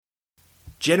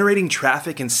Generating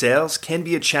traffic and sales can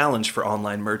be a challenge for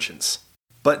online merchants.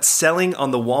 But selling on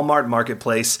the Walmart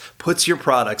Marketplace puts your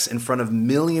products in front of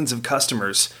millions of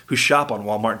customers who shop on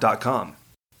Walmart.com.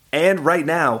 And right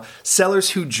now, sellers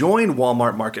who join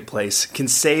Walmart Marketplace can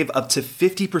save up to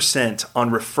 50% on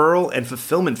referral and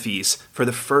fulfillment fees for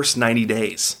the first 90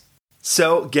 days.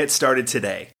 So get started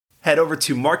today. Head over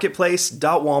to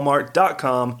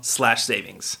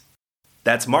marketplace.walmart.com/savings.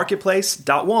 That's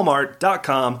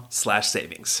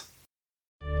marketplace.walmart.com/savings.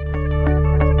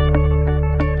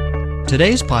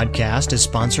 Today's podcast is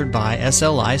sponsored by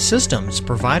SLI Systems,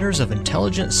 providers of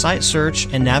intelligent site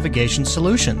search and navigation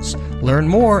solutions. Learn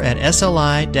more at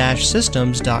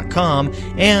sli-systems.com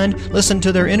and listen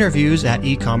to their interviews at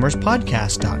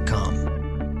ecommercepodcast.com.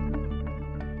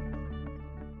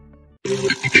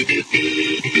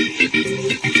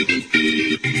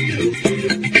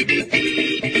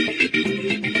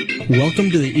 Welcome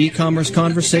to the E-Commerce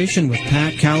Conversation with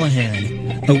Pat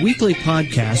Callahan, a weekly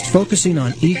podcast focusing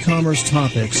on e-commerce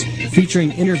topics,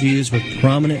 featuring interviews with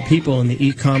prominent people in the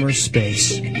e-commerce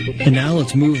space. And now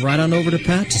let's move right on over to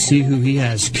Pat to see who he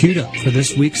has queued up for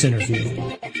this week's interview.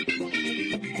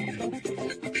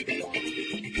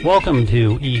 Welcome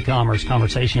to E-Commerce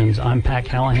Conversations. I'm Pat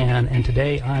Callahan, and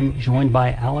today I'm joined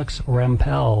by Alex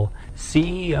Rampell,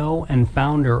 CEO and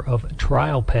founder of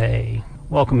TrialPay.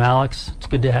 Welcome, Alex. It's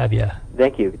good to have you.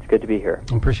 Thank you. It's good to be here.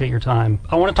 I appreciate your time.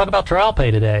 I want to talk about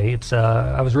TrialPay today.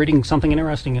 I was reading something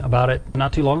interesting about it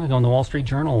not too long ago in the Wall Street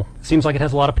Journal. It seems like it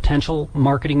has a lot of potential,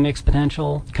 marketing mix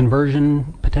potential,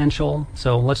 conversion potential.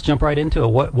 So let's jump right into it.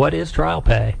 What is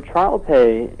TrialPay?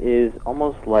 TrialPay is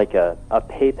almost like a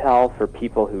PayPal for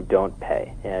people who don't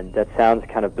pay. And that sounds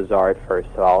kind of bizarre at first,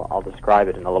 so I'll describe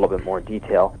it in a little bit more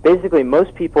detail. Basically,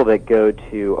 most people that go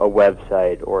to a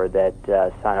website or that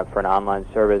sign up for an online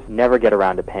service never get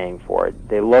around to paying for it.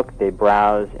 They look, they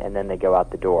browse, and then they go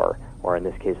out the door, or in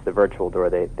this case the virtual door.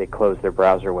 They close their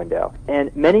browser window.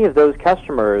 And many of those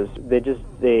customers,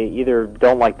 they either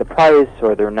don't like the price,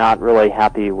 or they're not really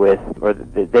happy with, or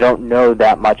they don't know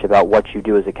that much about what you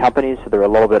do as a company, so they're a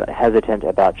little bit hesitant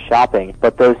about shopping.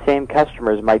 But those same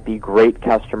customers might be great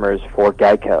customers for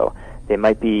Geico. They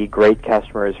might be great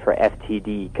customers for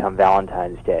FTD come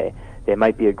Valentine's Day. They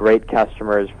might be a great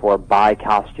customers for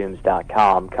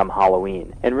buycostumes.com come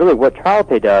Halloween. And really what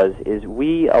TrialPay does is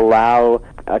we allow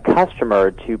a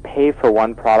customer to pay for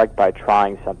one product by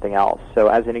trying something else. So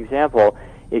as an example,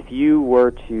 if you were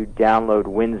to download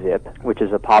WinZip, which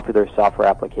is a popular software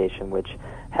application which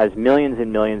has millions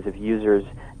and millions of users,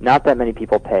 not that many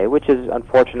people pay, which is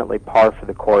unfortunately par for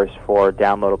the course for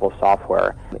downloadable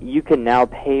software. You can now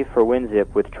pay for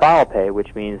WinZip with TrialPay,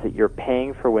 which means that you're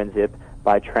paying for WinZip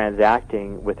by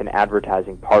transacting with an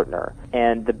advertising partner.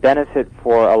 And the benefit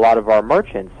for a lot of our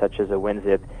merchants, such as a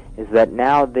WinZip, is that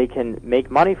now they can make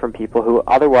money from people who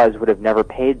otherwise would have never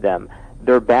paid them.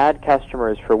 They're bad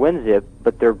customers for WinZip,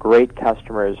 but they're great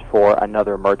customers for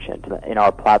another merchant in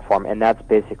our platform, and that's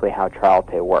basically how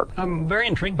TrialPay works. I'm very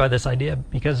intrigued by this idea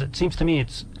because it seems to me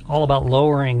it's all about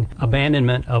lowering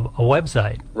abandonment of a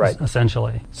website, right,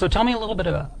 essentially. So tell me a little bit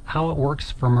about how it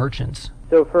works for merchants.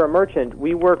 So for a merchant,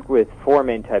 we work with four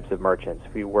main types of merchants.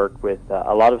 We work with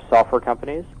a lot of software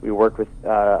companies, we work with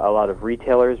a lot of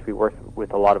retailers, we work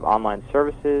with a lot of online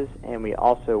services, and we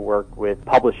also work with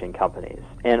publishing companies.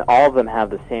 And all of them have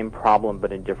the same problem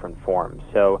but in different forms.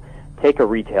 So take a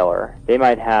retailer. They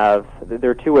might have, there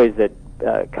are two ways that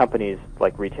companies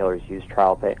like retailers use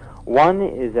TrialPay. One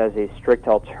is as a strict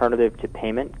alternative to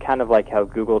payment, kind of like how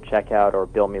Google Checkout or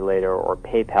Bill Me Later or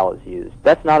PayPal is used.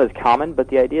 That's not as common, but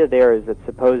the idea there is that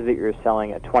suppose that you're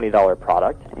selling a $20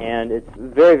 product, and it's a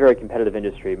very, very competitive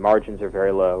industry. Margins are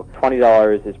very low.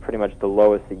 $20 is pretty much the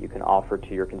lowest that you can offer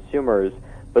to your consumers,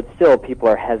 but still people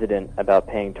are hesitant about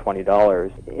paying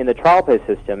 $20. In the TrialPay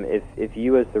system, if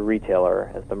you as the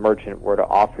retailer, as the merchant, were to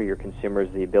offer your consumers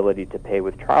the ability to pay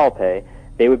with TrialPay,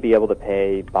 they would be able to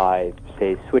pay by,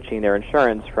 say, switching their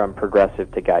insurance from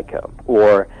Progressive to Geico,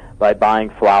 or by buying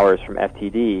flowers from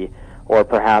FTD, or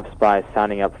perhaps by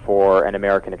signing up for an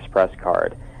American Express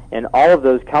card. And all of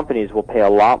those companies will pay a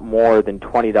lot more than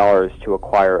 $20 to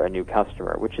acquire a new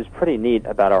customer, which is pretty neat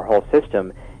about our whole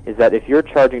system, is that if you're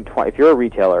a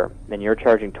retailer and you're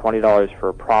charging $20 for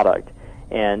a product,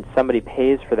 and somebody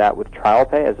pays for that with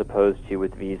TrialPay as opposed to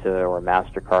with Visa or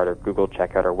MasterCard or Google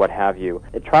Checkout or what have you,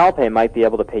 TrialPay might be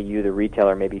able to pay you, the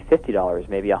retailer, maybe $50,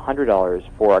 maybe $100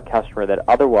 for a customer that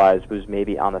otherwise was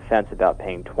maybe on the fence about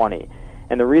paying $20.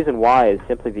 And the reason why is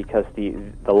simply because the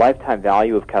lifetime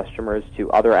value of customers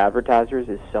to other advertisers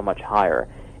is so much higher.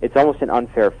 It's almost an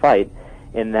unfair fight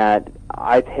in that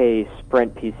I pay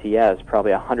Sprint PCS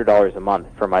probably $100 a month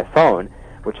for my phone,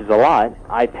 which is a lot,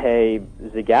 I pay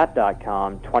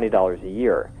Zagat.com $20 a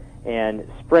year. And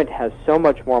Sprint has so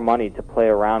much more money to play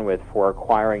around with for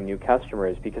acquiring new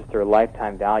customers because their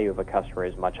lifetime value of a customer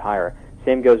is much higher.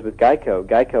 Same goes with Geico.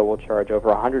 Geico will charge over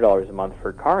 $100 a month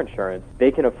for car insurance.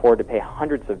 They can afford to pay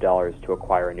hundreds of dollars to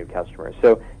acquire a new customer.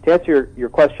 So to answer your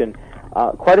question,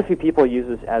 quite a few people use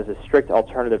this as a strict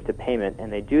alternative to payment,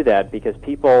 and they do that because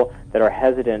people that are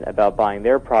hesitant about buying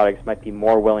their products might be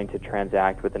more willing to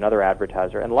transact with another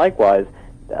advertiser. And likewise,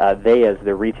 they, as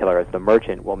the retailer, as the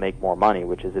merchant, will make more money,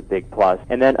 which is a big plus.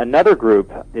 And then another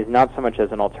group is not so much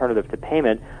as an alternative to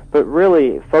payment, but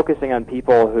really focusing on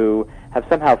people who have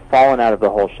somehow fallen out of the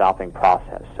whole shopping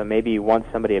process. So maybe once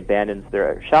somebody abandons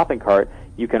their shopping cart,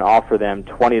 you can offer them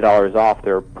 $20 off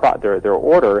their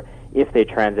order if they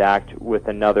transact with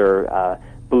another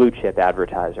blue chip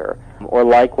advertiser. Or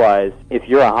likewise, if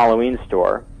you're a Halloween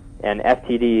store, and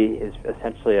FTD is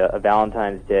essentially a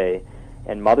Valentine's Day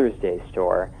and Mother's Day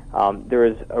store,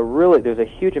 there's a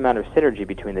huge amount of synergy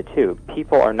between the two.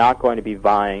 People are not going to be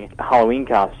buying Halloween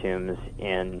costumes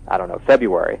in,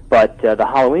 February, but the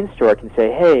Halloween store can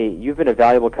say, hey, you've been a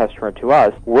valuable customer to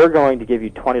us. We're going to give you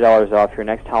 $20 off your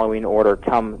next Halloween order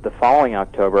come the following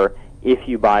October if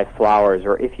you buy flowers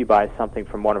or if you buy something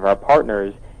from one of our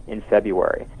partners in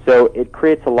February. So it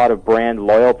creates a lot of brand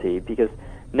loyalty because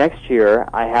next year,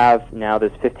 I have now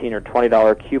this $15 or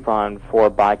 $20 coupon for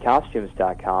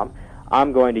buycostumes.com.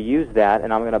 I'm going to use that,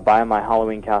 and I'm going to buy my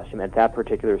Halloween costume at that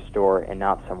particular store and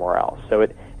not somewhere else. So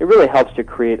it really helps to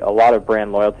create a lot of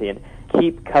brand loyalty and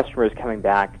keep customers coming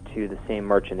back to the same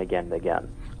merchant again and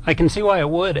again. I can see why it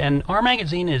would, and our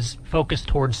magazine is focused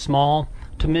towards small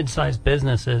to mid-sized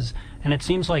businesses, and it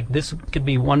seems like this could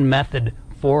be one method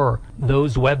for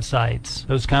those websites,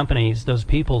 those companies, those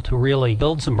people to really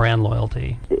build some brand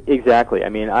loyalty. Exactly. I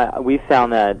mean, we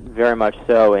found that very much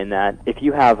so in that if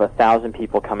you have 1,000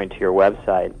 people coming to your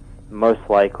website, most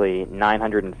likely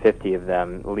 950 of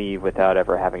them leave without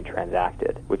ever having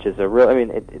transacted, which is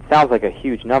it sounds like a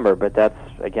huge number, but that's,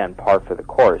 again, par for the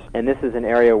course. And this is an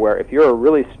area where if you're a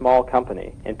really small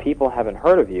company and people haven't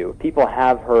heard of you, people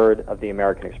have heard of the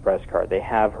American Express card. They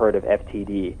have heard of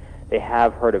FTD. They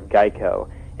have heard of Geico.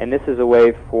 And this is a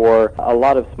way for a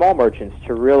lot of small merchants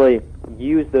to really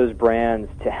use those brands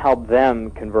to help them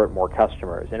convert more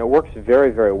customers. And it works very,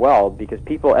 very well because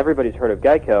everybody's heard of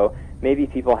Geico. Maybe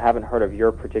people haven't heard of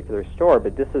your particular store,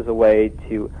 but this is a way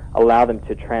to allow them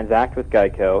to transact with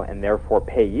Geico and therefore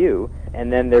pay you.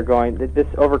 And then this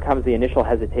overcomes the initial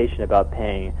hesitation about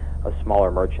paying a smaller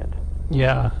merchant.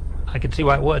 Yeah, I could see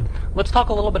why it would. Let's talk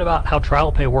a little bit about how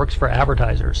TrialPay works for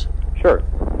advertisers. Sure.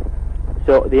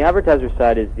 So the advertiser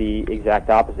side is the exact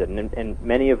opposite, and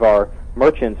many of our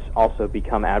merchants also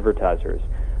become advertisers.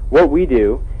 What we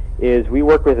do is we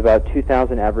work with about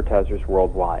 2,000 advertisers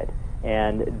worldwide,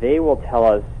 and they will tell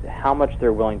us how much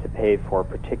they're willing to pay for a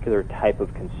particular type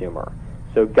of consumer.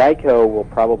 So Geico will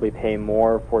probably pay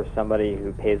more for somebody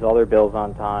who pays all their bills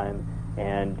on time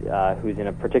and who's in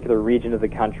a particular region of the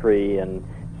country and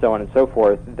so on and so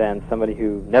forth than somebody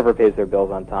who never pays their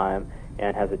bills on time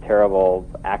and has a terrible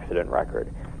accident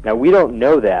record. Now, we don't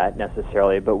know that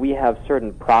necessarily, but we have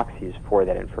certain proxies for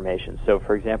that information. So,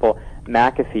 for example,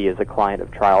 McAfee is a client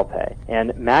of TrialPay, and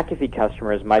McAfee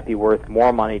customers might be worth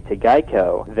more money to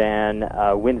Geico than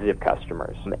WinZip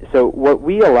customers. So what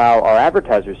we allow our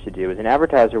advertisers to do is an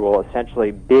advertiser will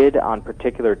essentially bid on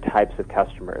particular types of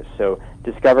customers. So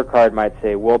Discover Card might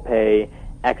say, we'll pay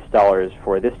X dollars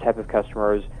for this type of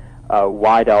customers,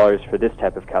 Y dollars for this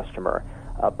type of customer.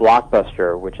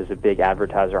 Blockbuster, which is a big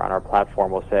advertiser on our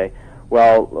platform, will say,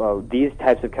 well, these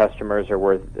types of customers are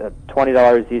worth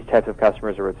 $20, these types of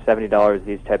customers are worth $70,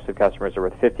 these types of customers are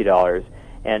worth $50,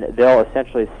 and they'll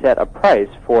essentially set a price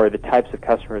for the types of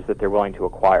customers that they're willing to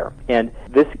acquire. And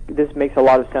this makes a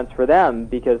lot of sense for them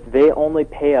because they only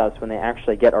pay us when they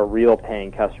actually get a real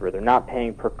paying customer. They're not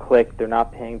paying per click, they're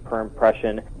not paying per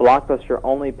impression. Blockbuster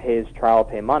only pays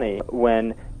TrialPay money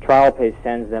when TrialPay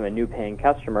sends them a new paying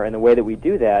customer, and the way that we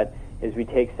do that is we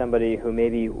take somebody who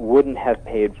maybe wouldn't have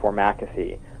paid for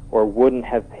McAfee or wouldn't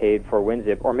have paid for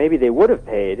WinZip, or maybe they would have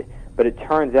paid, but it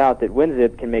turns out that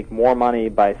WinZip can make more money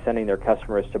by sending their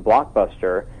customers to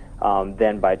Blockbuster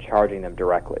than by charging them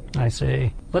directly. I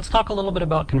see. Let's talk a little bit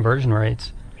about conversion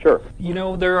rates. Sure. You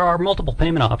know, there are multiple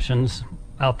payment options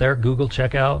out there, Google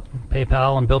Checkout,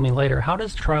 PayPal, and Bill Me Later. How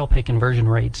does TrialPay conversion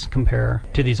rates compare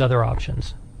to these other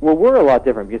options? Well, we're a lot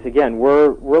different because, again, we're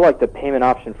like the payment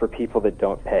option for people that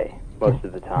don't pay most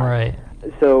of the time. Right.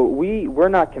 So we're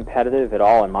not competitive at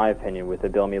all, in my opinion, with a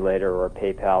Bill Me Later or a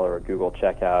PayPal or a Google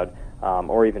Checkout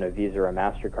or even a Visa or a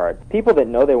MasterCard. People that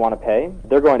know they want to pay,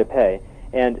 they're going to pay.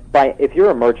 And if you're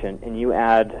a merchant and you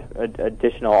add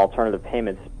additional alternative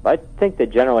payments, I think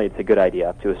that generally it's a good idea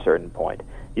up to a certain point.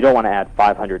 You don't want to add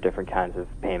 500 different kinds of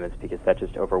payments because that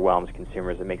just overwhelms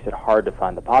consumers. It makes it hard to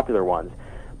find the popular ones.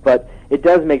 But it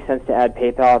does make sense to add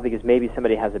PayPal because maybe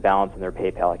somebody has a balance in their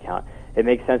PayPal account. It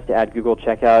makes sense to add Google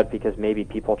Checkout because maybe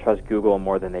people trust Google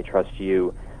more than they trust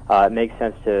you. It makes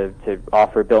sense to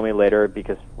offer Bill Me Later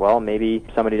because, well, maybe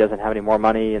somebody doesn't have any more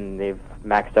money and they've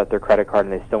maxed out their credit card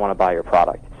and they still want to buy your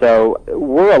product. So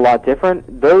we're a lot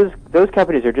different. Those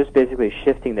companies are just basically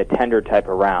shifting the tender type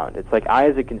around. It's like I,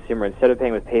 as a consumer, instead of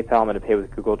paying with PayPal, I'm going to pay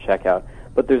with Google Checkout.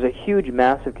 But there's a huge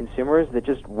mass of consumers that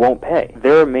just won't pay.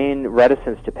 Their main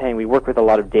reticence to paying, we work with a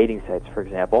lot of dating sites, for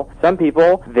example. Some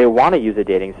people, they want to use a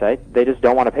dating site, they just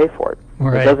don't want to pay for it.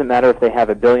 Right. It doesn't matter if they have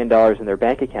 $1 billion in their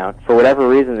bank account. For whatever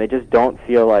reason, they just don't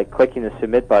feel like clicking the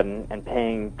submit button and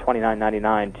paying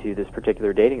 $29.99 to this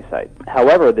particular dating site.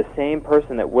 However, the same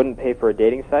person that wouldn't pay for a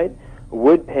dating site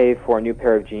would pay for a new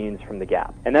pair of jeans from The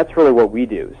Gap. And that's really what we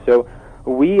do. So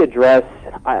we address,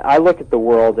 I look at the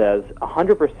world as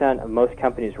 100% of most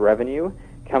companies' revenue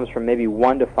comes from maybe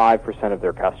 1 to 5% of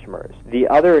their customers. The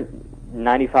other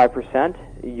 95%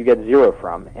 you get zero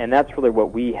from, and that's really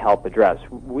what we help address.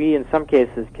 We, in some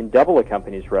cases, can double a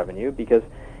company's revenue because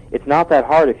it's not that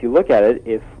hard if you look at it.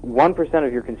 If 1%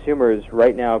 of your consumers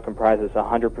right now comprises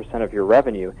 100% of your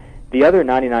revenue, the other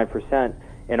 99%,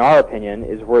 in our opinion,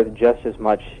 is worth just as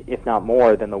much, if not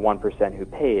more, than the 1% who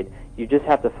paid. You just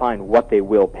have to find what they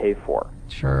will pay for.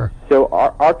 Sure. So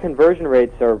our conversion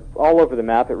rates are all over the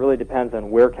map. It really depends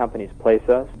on where companies place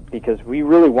us because we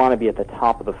really want to be at the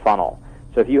top of the funnel.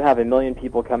 So if you have 1 million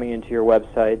people coming into your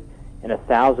website and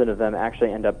 1,000 of them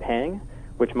actually end up paying,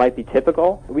 which might be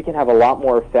typical, we can have a lot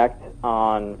more effect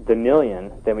on the 1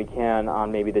 million than we can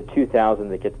on maybe the 2,000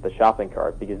 that gets the shopping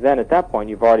cart, because then at that point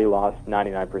you've already lost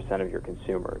 99% of your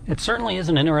consumers. It certainly is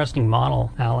an interesting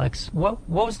model, Alex. What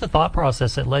was the thought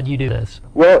process that led you to this?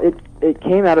 Well, it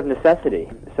came out of necessity.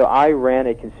 So I ran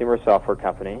a consumer software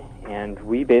company, and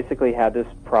we basically had this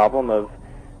problem of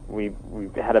we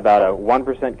had about a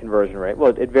 1% conversion rate.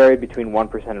 Well, it varied between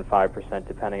 1% and 5%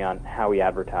 depending on how we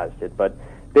advertised it, but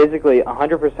basically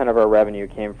 100% of our revenue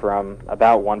came from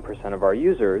about 1% of our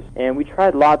users, and we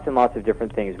tried lots and lots of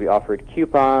different things. We offered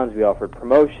coupons, we offered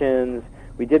promotions,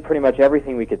 we did pretty much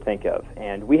everything we could think of.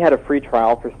 And we had a free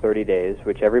trial for 30 days,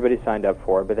 which everybody signed up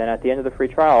for, but then at the end of the free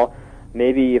trial,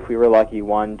 maybe if we were lucky,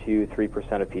 1, 2,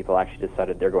 3% of people actually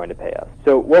decided they're going to pay us.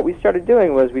 So what we started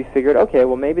doing was we figured, okay,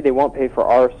 well maybe they won't pay for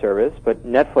our service, but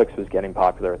Netflix was getting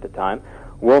popular at the time.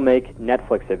 We'll make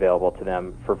Netflix available to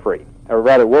them for free. Or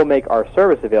rather, we'll make our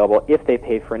service available if they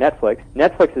pay for Netflix.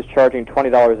 Netflix is charging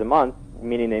 $20 a month,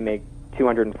 meaning they make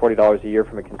 $240 a year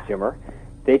from a consumer.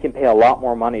 They can pay a lot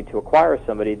more money to acquire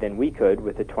somebody than we could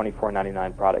with a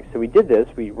 $24.99 product. So we did this.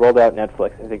 We rolled out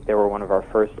Netflix. I think they were one of our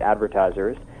first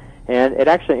advertisers. And it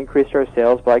actually increased our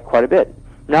sales by quite a bit.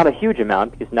 Not a huge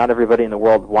amount, because not everybody in the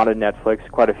world wanted Netflix.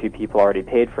 Quite a few people already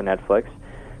paid for Netflix.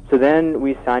 So then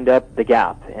we signed up The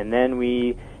Gap, and then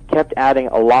we kept adding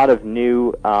a lot of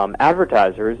new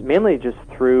advertisers, mainly just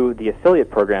through the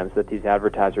affiliate programs that these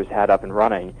advertisers had up and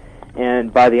running.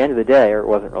 And by the end of the day, or it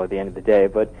wasn't really the end of the day,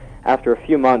 but after a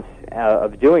few months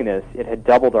of doing this, it had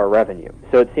doubled our revenue.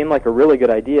 So it seemed like a really good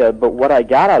idea, but what I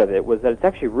got out of it was that it's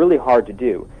actually really hard to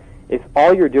do. If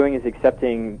all you're doing is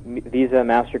accepting Visa,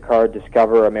 MasterCard,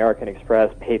 Discover, American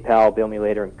Express, PayPal, Bill Me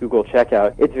Later, and Google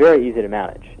Checkout, it's very easy to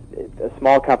manage. A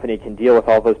small company can deal with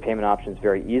all those payment options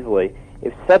very easily.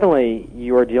 If suddenly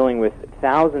you are dealing with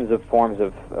thousands of forms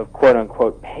of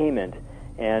quote-unquote payment,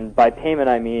 and by payment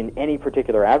I mean any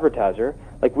particular advertiser,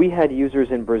 like we had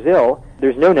users in Brazil.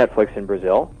 There's no Netflix in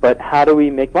Brazil, but how do we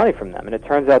make money from them? And it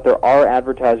turns out there are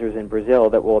advertisers in Brazil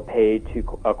that will pay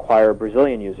to acquire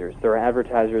Brazilian users. There are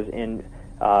advertisers in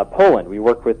Poland. We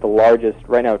work with the largest,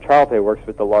 right now TrialPay works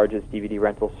with the largest DVD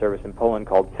rental service in Poland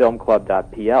called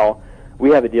filmclub.pl. We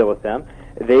have a deal with them.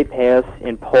 They pay us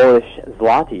in Polish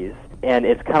zlotys, and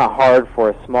it's kind of hard for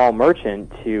a small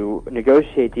merchant to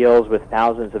negotiate deals with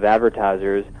thousands of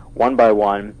advertisers one by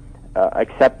one,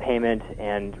 accept payment,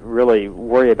 and really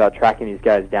worry about tracking these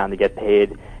guys down to get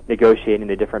paid, negotiating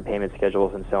the different payment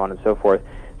schedules, and so on and so forth.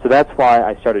 So that's why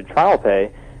I started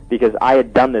TrialPay, because I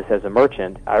had done this as a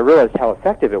merchant. I realized how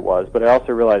effective it was, but I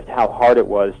also realized how hard it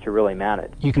was to really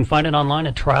manage. You can find it online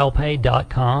at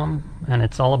trialpay.com, and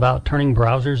it's all about turning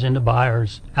browsers into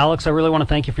buyers. Alex, I really want to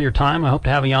thank you for your time. I hope to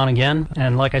have you on again.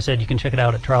 And like I said, you can check it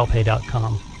out at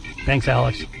trialpay.com. Thanks,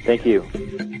 Alex. Thank you.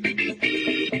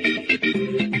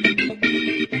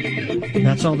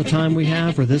 That's all the time we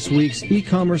have for this week's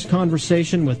e-commerce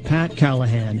conversation with Pat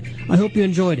Callahan. I hope you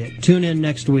enjoyed it. Tune in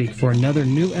next week for another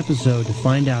new episode to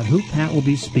find out who Pat will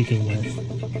be speaking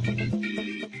with.